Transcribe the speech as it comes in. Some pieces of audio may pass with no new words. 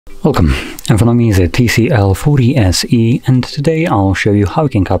Welcome, in front of me is a TCL 40SE, and today I'll show you how you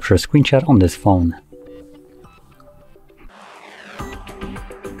can capture a screenshot on this phone.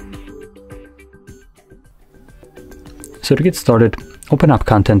 So to get started, open up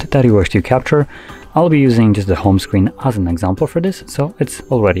content that you wish to capture. I'll be using just the home screen as an example for this, so it's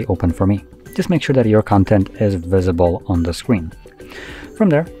already open for me. Just make sure that your content is visible on the screen. From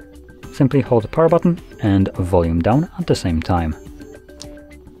there, simply hold the power button and volume down at the same time.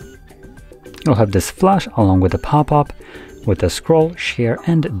 You'll have this flash along with a pop-up with the scroll, share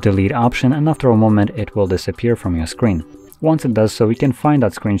and delete option, and after a moment it will disappear from your screen. Once it does so, you can find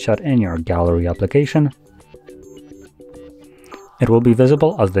that screenshot in your gallery application. It will be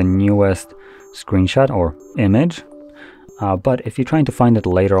visible as the newest screenshot or image, but if you're trying to find it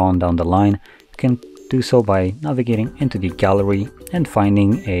later on down the line, you can do so by navigating into the gallery and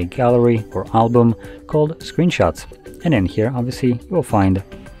finding a gallery or album called screenshots. And in here, obviously, you will find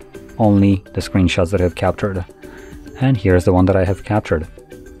only the screenshots that I have captured. And here's the one that I have captured.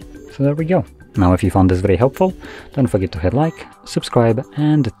 So there we go. Now, if you found this very helpful, don't forget to hit like, subscribe,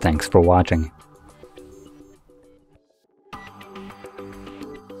 and thanks for watching.